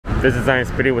This is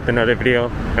iAMSpeedy with another video,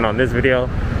 and on this video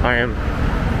I am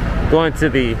going to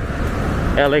the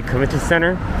LA Convention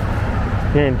Center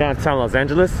here in downtown Los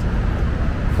Angeles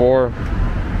for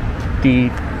the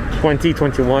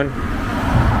 2021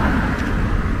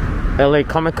 LA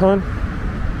Comic Con,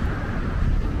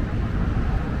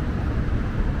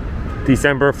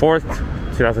 December 4th,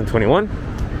 2021.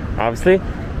 Obviously,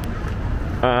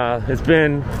 it's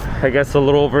been, I guess, a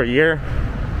little over a year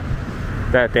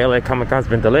that the LA Comic Con has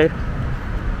been delayed.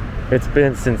 It's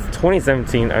been since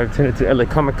 2017 I've attended to LA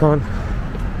Comic Con.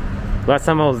 Last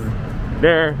time I was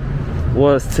there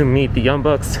was to meet the Young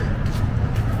Bucks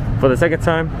for the second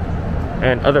time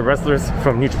and other wrestlers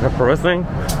from New Japan Pro Wrestling.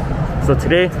 So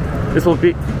today, this will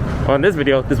be, on this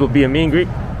video, this will be a meet and greet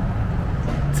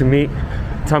to meet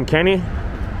Tom Kenny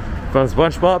from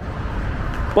SpongeBob.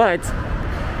 But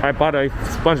I bought a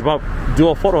SpongeBob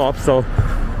dual photo op, so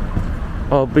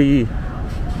I'll be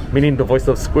meeting the voice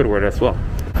of Squidward as well.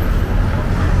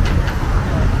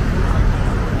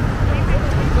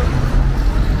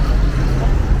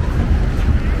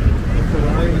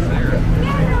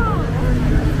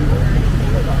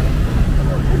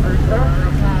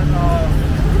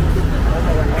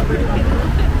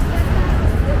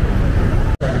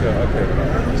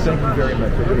 Thank you very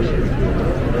much.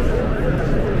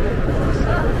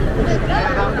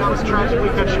 That was tragically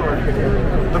cut short.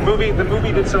 The movie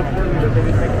did so poorly that they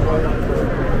didn't make it well.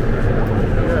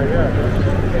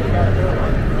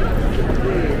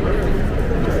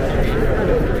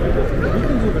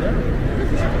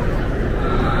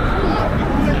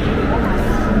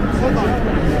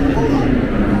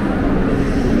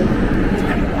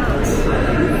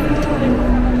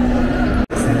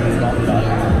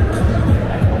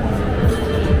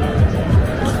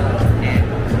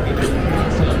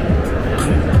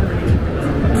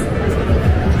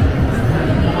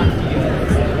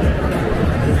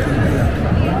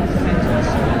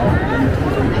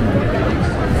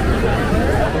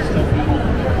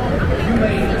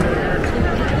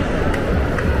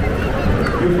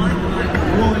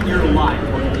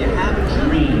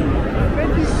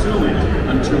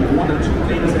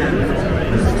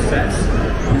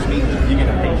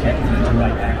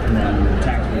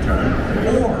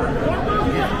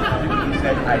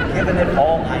 I've given it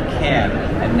all I can,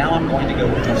 and now I'm going to go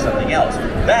do something else.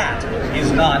 That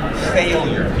is not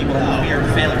failure. People who fear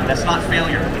failure. That's not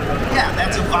failure. Yeah,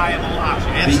 that's a viable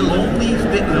option. Absolutely.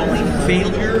 The only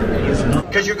failure is not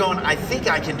because you're going, I think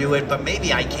I can do it, but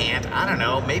maybe I can't. I don't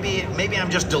know. Maybe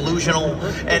I'm just delusional.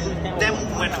 And then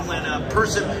when a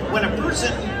person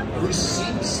who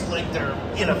seems like they're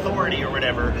in authority or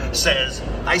whatever says,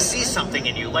 I see something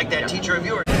in you, like that teacher of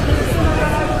yours.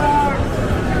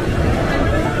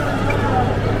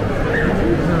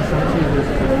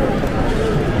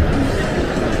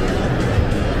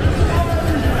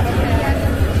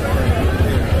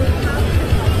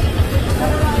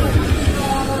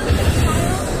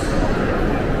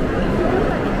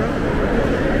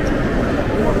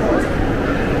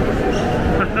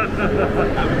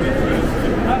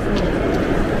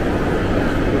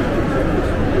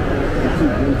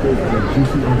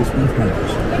 Juicy on the speed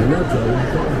counters.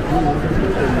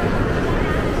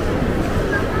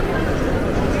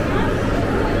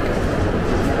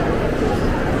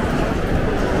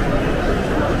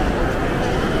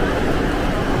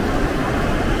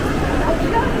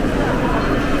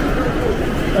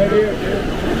 Right here.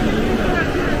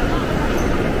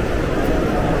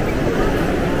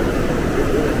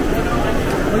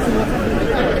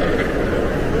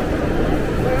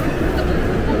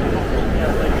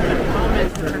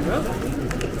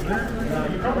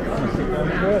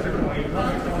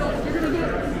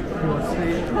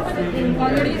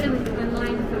 Already in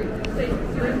line for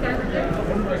doing that.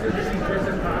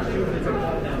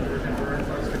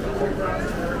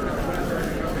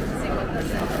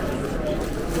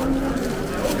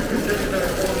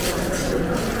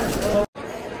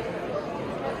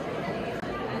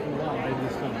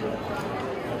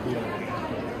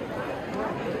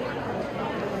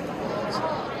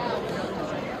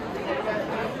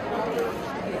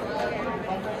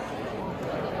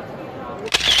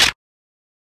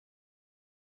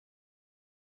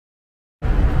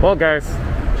 Well guys,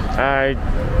 I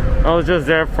was just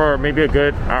there for maybe a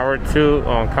good hour or two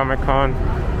on Comic-Con.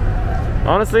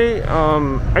 Honestly,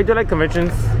 I do like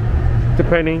conventions,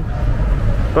 depending.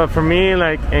 But for me,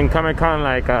 like in Comic-Con,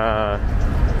 like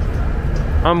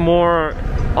I'm more,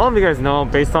 all of you guys know,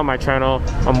 based on my channel,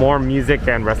 I'm more music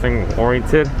and wrestling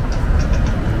oriented.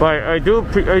 But I do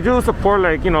support,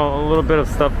 like, you know, a little bit of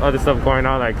stuff, other stuff going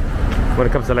on, like when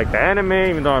it comes to like the anime,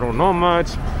 even though I don't know much.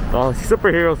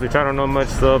 Superheroes, which I don't know much,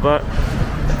 so, but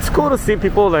it's cool to see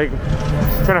people like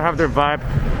trying to have their vibe,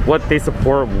 what they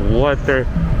support, what their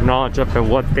knowledge of, and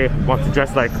what they want to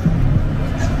dress like.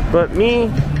 But me,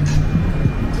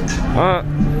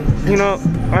 you know,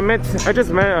 I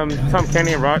just met Tom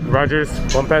Kenny and Rodger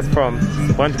Bumpass from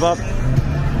SpongeBob.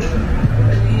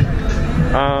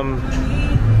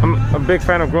 I'm a big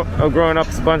fan of growing up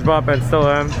SpongeBob, and still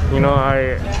am. You know,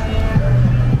 I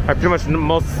pretty much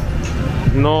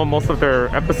know most of their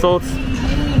episodes.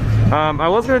 I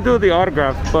was gonna do the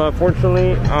autograph, but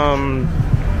fortunately,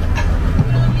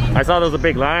 I saw there was a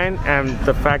big line, and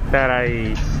the fact that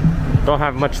I don't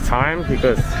have much time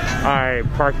because I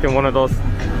parked in one of those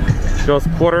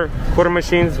quarter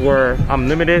machines where I'm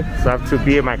limited, so I have to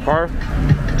be in my car.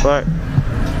 But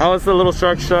I was a little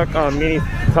shocked meeting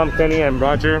Tom Kenny and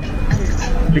Rodger,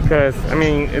 because I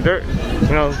mean they're,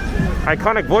 you know,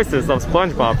 iconic voices of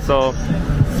SpongeBob. So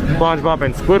SpongeBob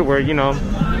and Squidward, you know,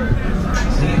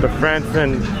 the friends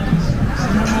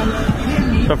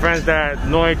that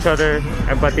know each other,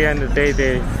 and by the end of the day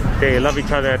they love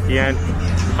each other at the end.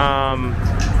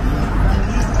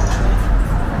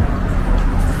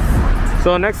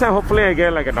 So next time, hopefully I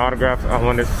get like an autograph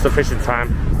when there's sufficient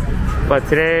time. But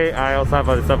today I also have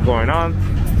other stuff going on.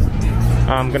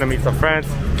 I'm gonna meet some friends.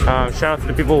 Shout out to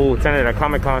the people who attended at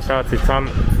Comic-Con. Shout out to Tom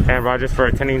and Rodger for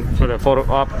attending for the photo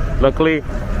op. Luckily,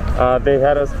 they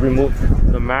had us remove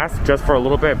the mask just for a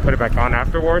little bit and put it back on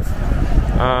afterwards.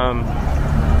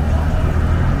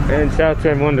 And shout out to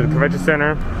everyone at the convention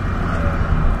center.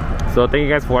 So thank you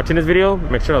guys for watching this video.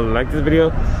 Make sure to like this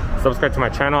video, subscribe to my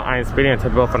channel, iAMSpeedy, and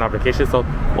turn the bell for notifications. So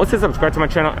once you subscribe to my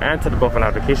channel and turn the bell for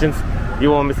notifications,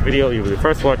 you won't miss a video. You'll be the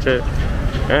first to watch it.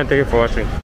 And thank you for watching.